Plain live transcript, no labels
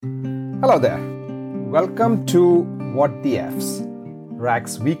Hello there. Welcome to What the F's,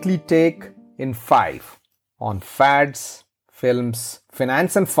 Rack's weekly take in 5 on fads, films,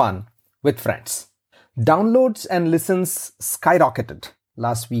 finance and fun with friends. Downloads and listens skyrocketed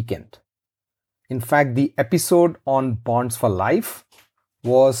last weekend. In fact, the episode on Bonds for Life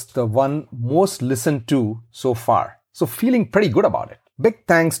was the one most listened to so far. So feeling pretty good about it. Big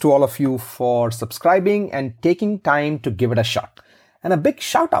thanks to all of you for subscribing and taking time to give it a shot. And a big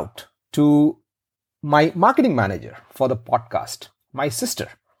shout out to my marketing manager for the podcast, my sister,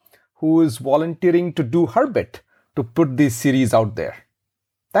 who is volunteering to do her bit to put this series out there.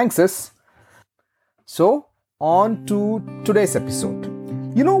 Thanks, sis. So, on to today's episode.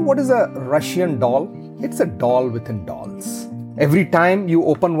 You know what is a Russian doll? It's a doll within dolls. Every time you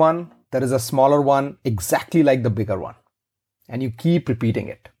open one, there is a smaller one exactly like the bigger one. And you keep repeating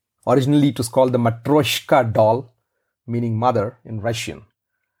it. Originally, it was called the Matryoshka doll, meaning mother in Russian.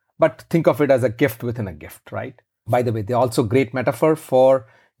 But think of it as a gift within a gift, right? By the way, they're also a great metaphor for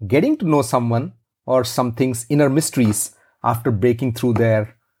getting to know someone or something's inner mysteries after breaking through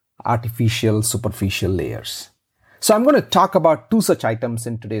their artificial, superficial layers. So I'm going to talk about 2 such items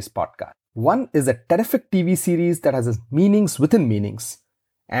in today's podcast. One is a terrific TV series that has meanings within meanings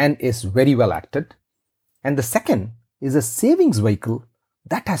and is very well acted. And the second is a savings vehicle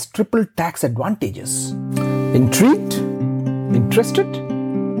that has triple tax advantages. Intrigued? Interested?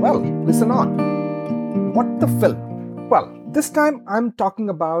 Well, listen on. What the film? Well, this time I'm talking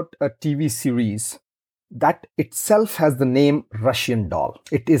about a TV series that itself has the name Russian Doll.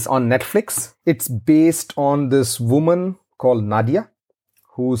 It is on Netflix. It's based on this woman called Nadia,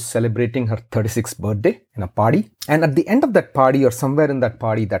 who's celebrating her 36th birthday in a party. And at the end of that party, or somewhere in that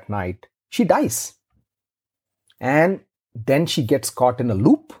party that night, she dies. And then she gets caught in a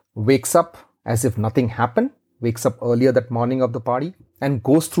loop, wakes up as if nothing happened, wakes up earlier that morning of the party, and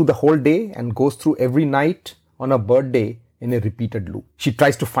goes through the whole day and goes through every night on her birthday in a repeated loop. She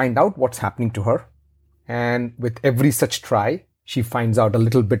tries to find out what's happening to her. And with every such try, she finds out a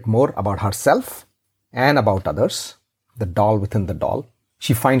little bit more about herself and about others, the doll within the doll.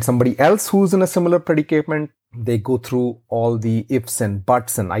 She finds somebody else who's in a similar predicament. They go through all the ifs and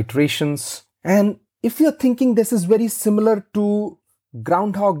buts and iterations. And if you're thinking this is very similar to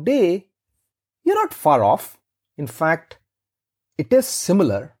Groundhog Day, you're not far off. In fact, it is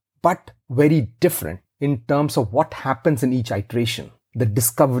similar, but very different in terms of what happens in each iteration, the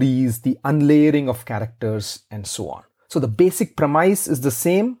discoveries, the unlayering of characters, and so on. So the basic premise is the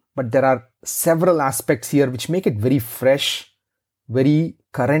same, but there are several aspects here which make it very fresh, very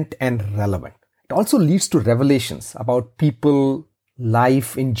current and relevant. It also leads to revelations about people,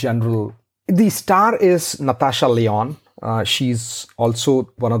 life in general. The star is Natasha Lyonne. She's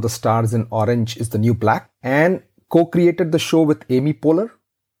also one of the stars in Orange is the New Black and co-created the show with Amy Poehler,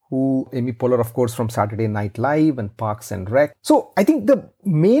 of course, from Saturday Night Live and Parks and Rec. So I think the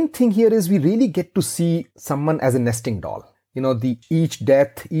main thing here is we really get to see someone as a nesting doll. You know, each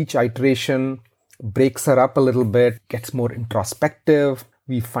death, each iteration breaks her up a little bit, gets more introspective.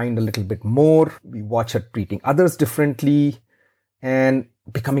 We find a little bit more. We watch her treating others differently and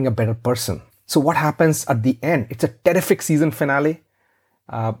becoming a better person. So what happens at the end? It's a terrific season finale.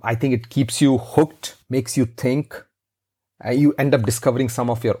 I think it keeps you hooked, makes you think. You end up discovering some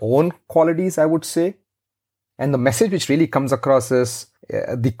of your own qualities, I would say. And the message which really comes across is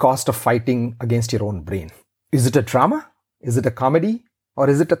the cost of fighting against your own brain. Is it a drama? Is it a comedy? Or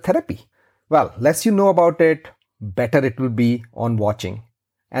is it a therapy? Well, less you know about it, better it will be on watching.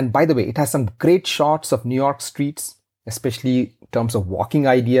 And by the way, it has some great shots of New York streets, especially in terms of walking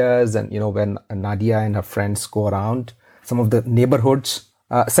ideas and, when Nadia and her friends go around some of the neighborhoods.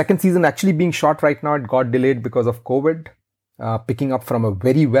 Second season actually being shot right now. It got delayed because of COVID, picking up from a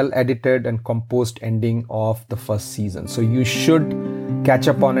very well edited and composed ending of the first season. So you should catch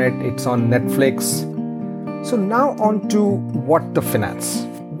up on it. It's on Netflix. So now on to What the Finance.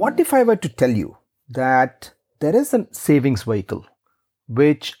 What if I were to tell you that there is a savings vehicle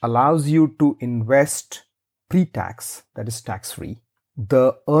which allows you to invest pre-tax, that is tax-free.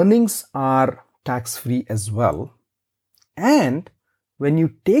 The earnings are tax-free as well. And when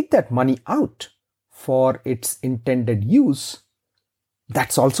you take that money out for its intended use,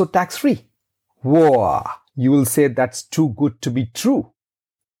 that's also tax-free. Whoa, you will say that's too good to be true.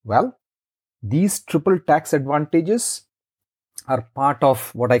 Well, these triple tax advantages are part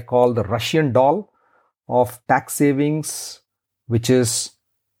of what I call the Russian doll of tax savings, which is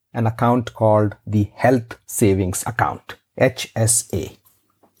an account called the Health Savings Account, HSA.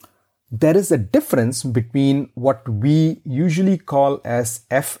 There is a difference between what we usually call as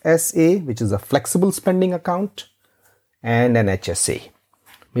FSA, which is a flexible spending account, and an HSA.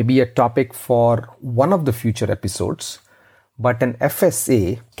 maybe a topic for one of the future episodes. But an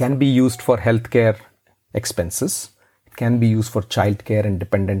FSA can be used for healthcare expenses. It can be used for childcare and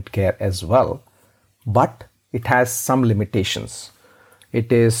dependent care as well. But it has some limitations.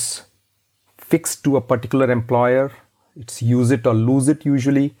 It is fixed to a particular employer. It's use it or lose it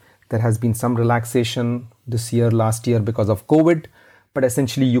usually. There has been some relaxation this year, last year because of COVID. But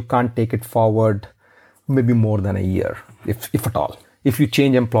essentially you can't take it forward maybe more than a year, if at all. If you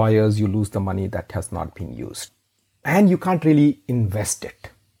change employers, you lose the money that has not been used. And you can't really invest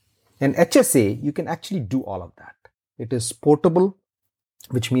it. In HSA, you can actually do all of that. It is portable,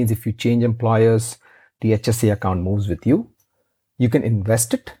 which means if you change employers, the HSA account moves with you. You can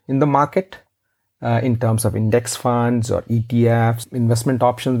invest it in the market in terms of index funds or ETFs, investment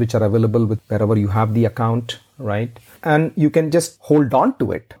options which are available with wherever you have the account, right? And you can just hold on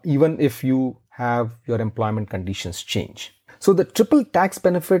to it even if you have your employment conditions change. So the triple tax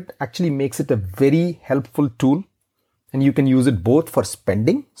benefit actually makes it a very helpful tool. And you can use it both for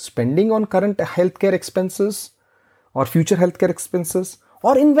spending on current healthcare expenses or future healthcare expenses,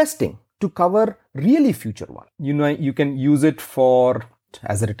 or investing to cover really future one. You can use it for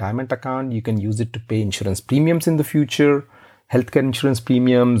as a retirement account. You can use it to pay insurance premiums in the future, healthcare insurance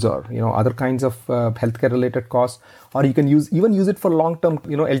premiums, or other kinds of healthcare related costs. Or you can use it for long-term,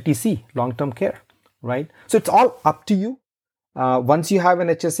 LTC, long-term care, right? So it's all up to you. Once you have an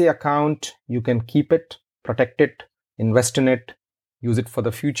HSA account, you can keep it, protect it, invest in it, use it for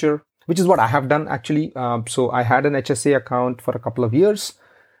the future, which is what I have done actually. So I had an HSA account for a couple of years,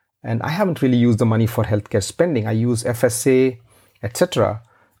 and I haven't really used the money for healthcare spending. I use FSA, etc.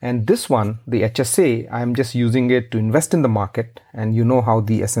 And this one, the HSA, I'm just using it to invest in the market. And you know how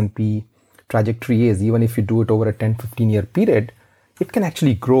the S&P trajectory is. Even if you do it over a 10-15 year period, it can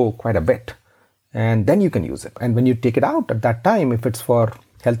actually grow quite a bit. And then you can use it. And when you take it out at that time, if it's for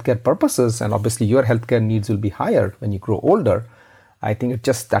healthcare purposes, and obviously your healthcare needs will be higher when you grow older, I think it's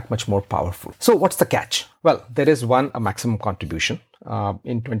just that much more powerful. So what's the catch? Well, there is a maximum contribution.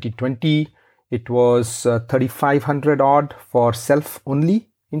 In 2020, it was 3,500 odd for self-only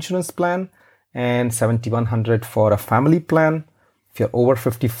insurance plan and 7,100 for a family plan. If you're over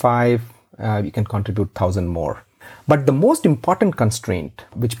 55, you can contribute 1,000 more. But the most important constraint,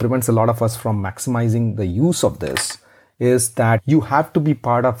 which prevents a lot of us from maximizing the use of this, is that you have to be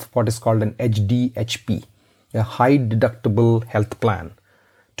part of what is called an HDHP, a high deductible health plan,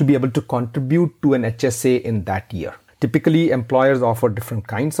 to be able to contribute to an HSA in that year. Typically, employers offer different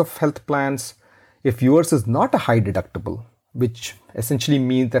kinds of health plans. If yours is not a high deductible, which essentially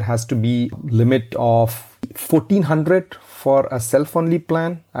means there has to be limit of $1,400 for a self-only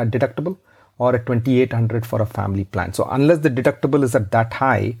plan, a deductible, or a $2,800 for a family plan. So unless the deductible is at that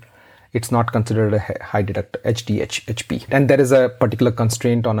high, it's not considered a high HDHP. And there is a particular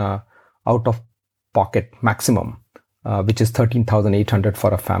constraint on a out-of-pocket maximum, which is $13,800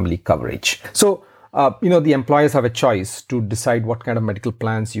 for a family coverage. So, the employers have a choice to decide what kind of medical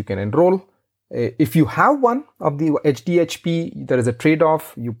plans you can enroll. If you have one of the HDHP, there is a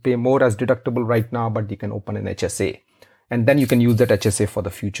trade-off. You pay more as deductible right now, but you can open an HSA. And then you can use that HSA for the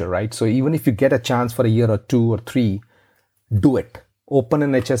future, right? So even if you get a chance for a year or 2 or 3, do it. Open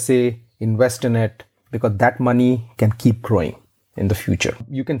an HSA, invest in it, because that money can keep growing in the future.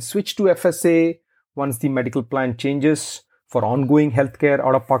 You can switch to FSA once the medical plan changes for ongoing healthcare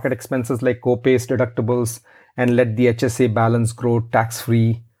out-of-pocket expenses like co-pays, deductibles, and let the HSA balance grow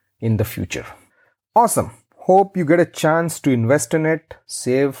tax-free in the future. Awesome. Hope you get a chance to invest in it,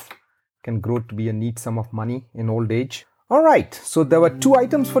 save, can grow to be a neat sum of money in old age. All right, so there were 2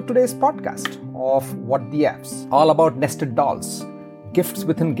 items for today's podcast of What the F's, all about nested dolls, gifts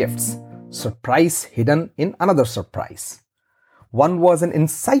within gifts, surprise hidden in another surprise. One was an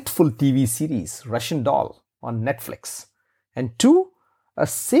insightful TV series, Russian Doll, on Netflix. And 2, a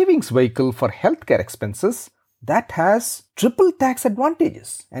savings vehicle for healthcare expenses that has triple tax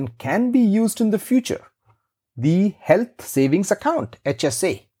advantages and can be used in the future, the Health Savings Account,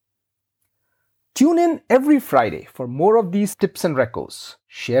 HSA. Tune in every Friday for more of these tips and recos.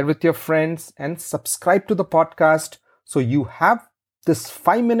 Share with your friends and subscribe to the podcast so you have this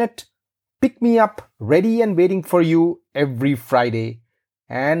 5-minute pick-me-up ready and waiting for you every Friday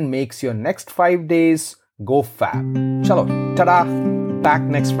and makes your next 5 days go fab. Chalo, ta-da, back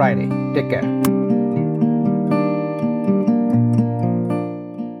next Friday. Take care.